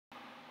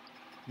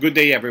Good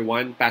day,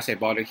 everyone. Pasay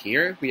Baller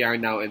here. We are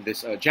now in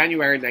this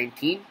January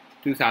 19,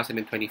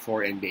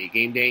 2024 NBA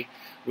Game Day.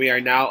 We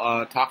are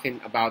now talking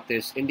about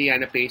this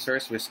Indiana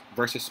Pacers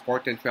versus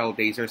Portland Trail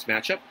Blazers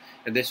matchup.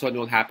 And this one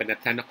will happen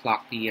at 10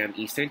 o'clock p.m.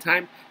 Eastern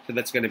Time. So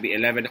that's going to be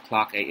 11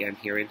 o'clock a.m.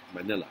 here in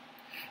Manila.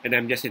 And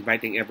I'm just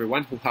inviting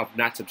everyone who have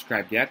not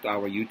subscribed yet to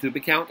our YouTube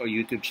account or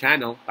YouTube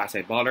channel,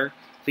 Pasay Baller.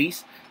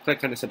 Please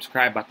click on the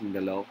subscribe button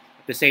below.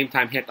 At the same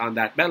time, hit on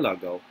that bell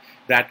logo.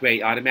 That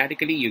way,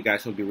 automatically, you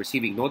guys will be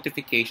receiving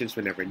notifications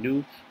whenever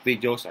new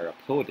videos are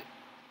uploaded.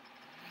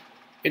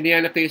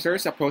 Indiana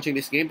Pacers approaching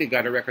this game, they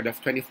got a record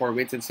of 24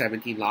 wins and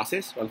 17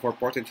 losses, while for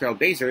Portland Trail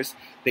Blazers,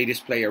 they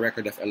display a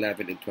record of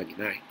 11 and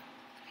 29.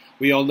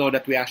 We all know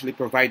that we actually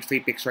provide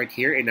free picks right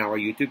here in our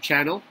YouTube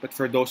channel, but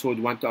for those who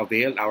would want to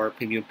avail our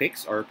premium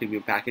picks or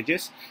premium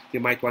packages,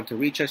 you might want to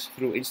reach us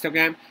through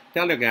Instagram,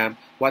 Telegram,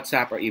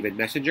 WhatsApp, or even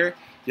Messenger.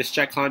 Just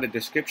check on the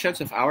descriptions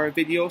of our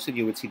videos and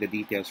you will see the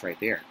details right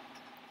there.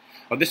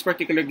 On this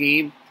particular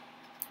game,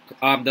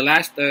 the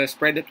last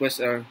spread that was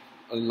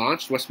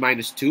launched was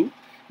 -2.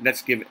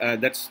 That's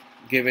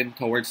given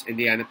towards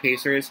Indiana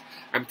Pacers.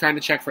 I'm trying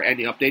to check for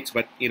any updates,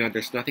 but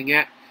there's nothing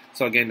yet.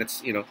 So again,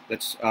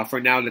 let's for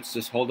now let's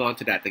just hold on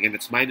to that. Again,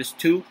 it's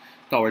 -2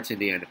 towards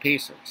Indiana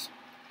Pacers.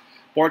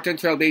 Portland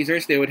Trail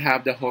Blazers, they would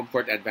have the home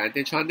court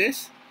advantage on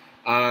this.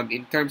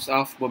 In terms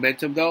of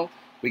momentum, though,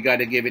 we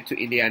gotta give it to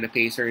Indiana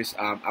Pacers.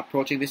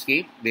 Approaching this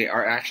game, they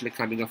are actually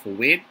coming off a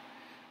win.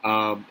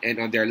 And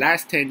on their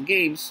last 10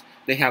 games,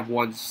 they have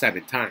won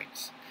 7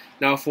 times.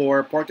 Now,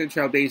 for Portland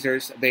Trail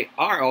Blazers, they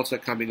are also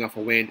coming off a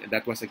win, and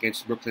that was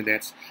against Brooklyn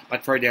Nets.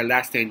 But for their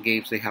last 10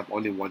 games, they have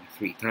only won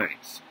 3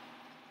 times.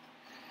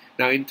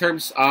 Now, in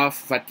terms of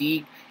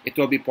fatigue, it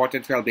will be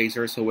Portland Trail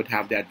Blazers who would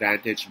have the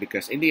advantage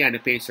because Indiana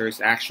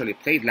Pacers actually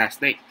played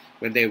last night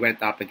when they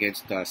went up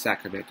against the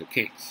Sacramento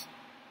Kings.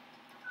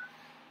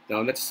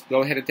 Now, let's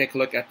go ahead and take a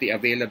look at the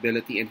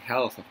availability and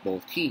health of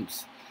both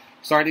teams.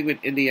 Starting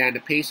with Indiana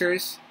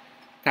Pacers,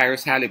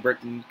 Tyrese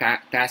Haliburton,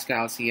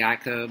 Pascal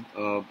Siakam,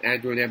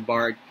 Andrew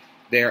Nembhard,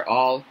 they're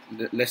all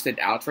listed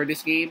out for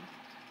this game.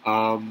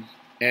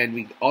 And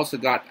we also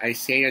got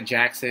Isaiah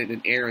Jackson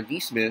and Aaron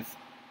Nesmith,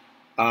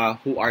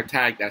 who are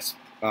tagged as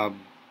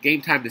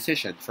game time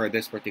decision for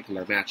this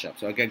particular matchup.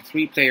 So again,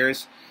 3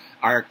 players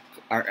are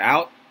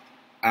out,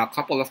 a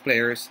couple of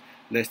players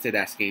listed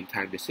as game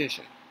time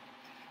decision.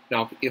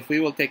 Now, if we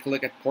will take a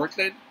look at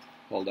Portland,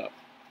 hold up.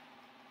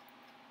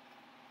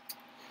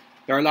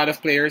 There are a lot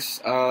of players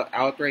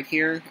out right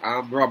here.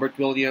 Robert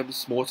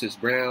Williams, Moses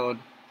Brown,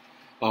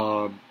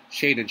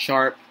 Shaedon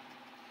Sharpe,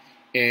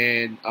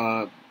 and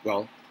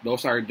well,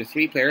 those are the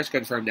 3 players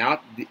confirmed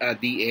out.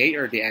 DA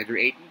or DeAndre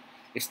Ayton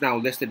is now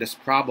listed as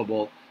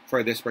probable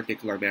for this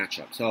particular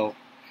matchup. So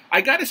I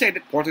gotta say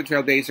that Portland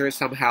Trail Blazers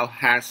somehow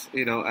has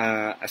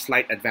a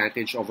slight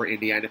advantage over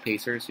Indiana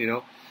Pacers.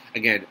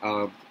 Again,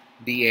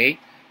 DA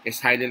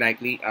is highly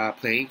likely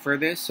playing for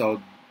this,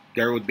 so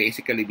there would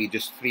basically be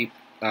just 3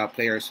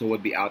 players who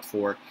would be out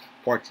for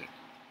Portland.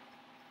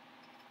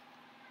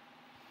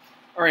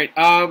 All right.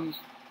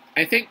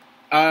 I think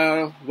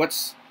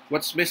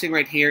what's missing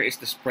right here is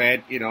the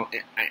spread.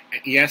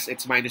 Yes,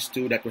 it's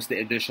 -2. That was the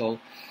initial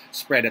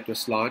spread that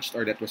was launched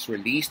or that was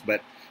released,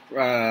 but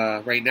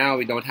right now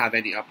we don't have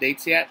any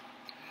updates yet.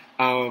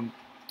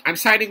 I'm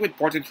siding with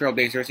Portland Trail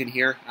Blazers in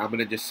here. I'm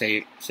gonna just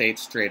say it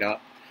straight up.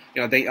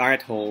 They are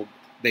at home.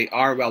 They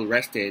are well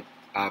rested.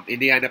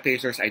 Indiana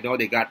Pacers, I know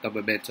they got the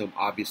momentum,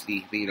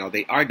 obviously.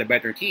 They are the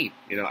better team.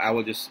 I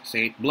will just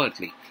say it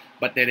bluntly.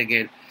 But then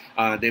again,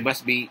 they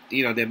must be,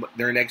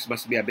 their legs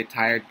must be a bit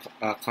tired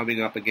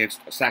coming up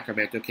against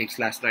Sacramento Kings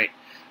last night.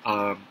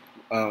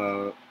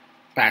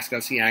 Pascal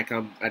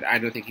Siakam, I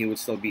don't think he would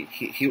still be,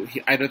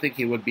 I don't think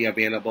he would be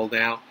available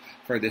now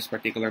for this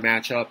particular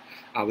matchup.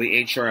 We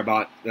ain't sure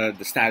about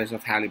the status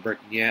of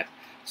Haliburton yet.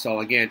 So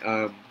again,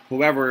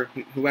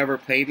 whoever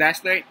played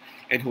last night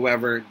and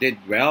whoever did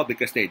well,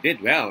 because they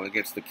did well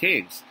against the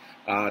Kings.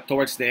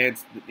 Towards the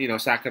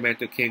end,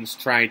 Sacramento Kings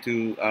tried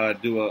to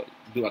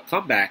do a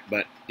comeback,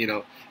 but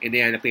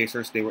Indiana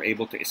Pacers, they were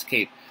able to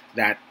escape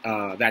that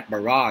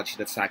barrage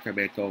that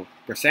Sacramento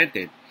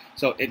presented.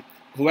 So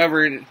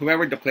whoever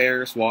the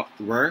players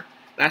were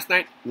last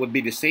night would be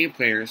the same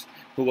players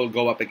who will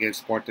go up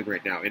against Portland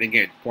right now. And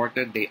again,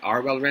 Portland, they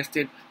are well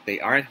rested,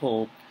 they are at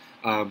home,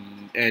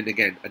 and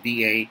again, a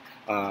DA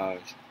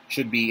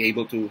should be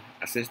able to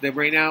assist them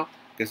right now.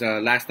 Because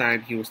last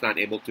time he was not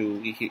able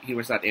to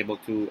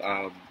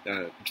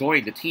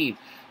join the team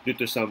due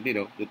to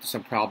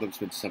some problems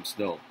with some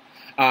snow.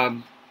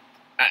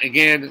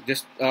 Again,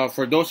 just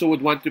for those who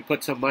would want to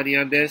put some money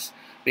on this,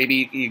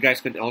 maybe you guys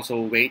can also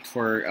wait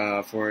for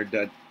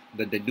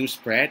the new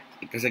spread,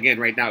 because again,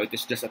 right now it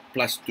is just a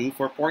 +2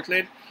 for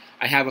Portland.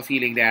 I have a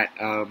feeling that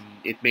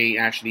it may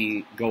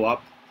actually go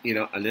up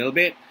a little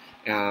bit,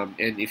 and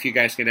if you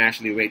guys can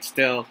actually wait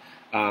still.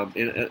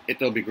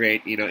 It'll be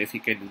great, if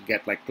you can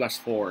get like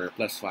 +4 or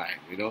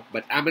 +5,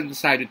 But I'm on the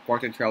side with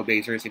Portland Trail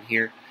Blazers in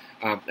here.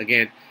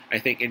 Again, I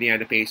think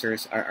Indiana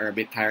Pacers are a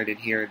bit tired in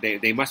here.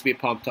 They must be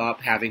pumped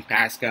up having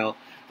Pascal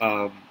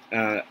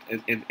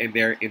in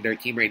their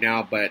team right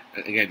now. But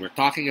again, we're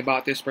talking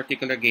about this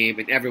particular game,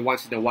 and every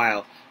once in a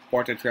while,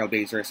 Portland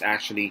Trailblazers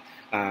actually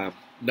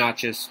not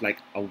just like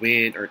a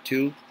win or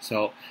two.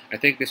 So I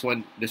think this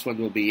one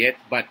will be it.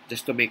 But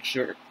just to make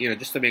sure,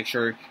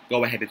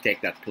 go ahead and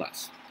take that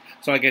plus.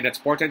 So again, that's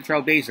Portland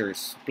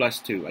Trailblazers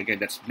 +2. Again,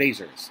 that's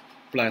Blazers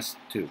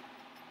 +2.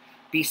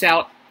 Peace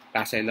out.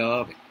 Pass I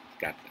love. And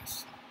God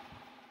bless.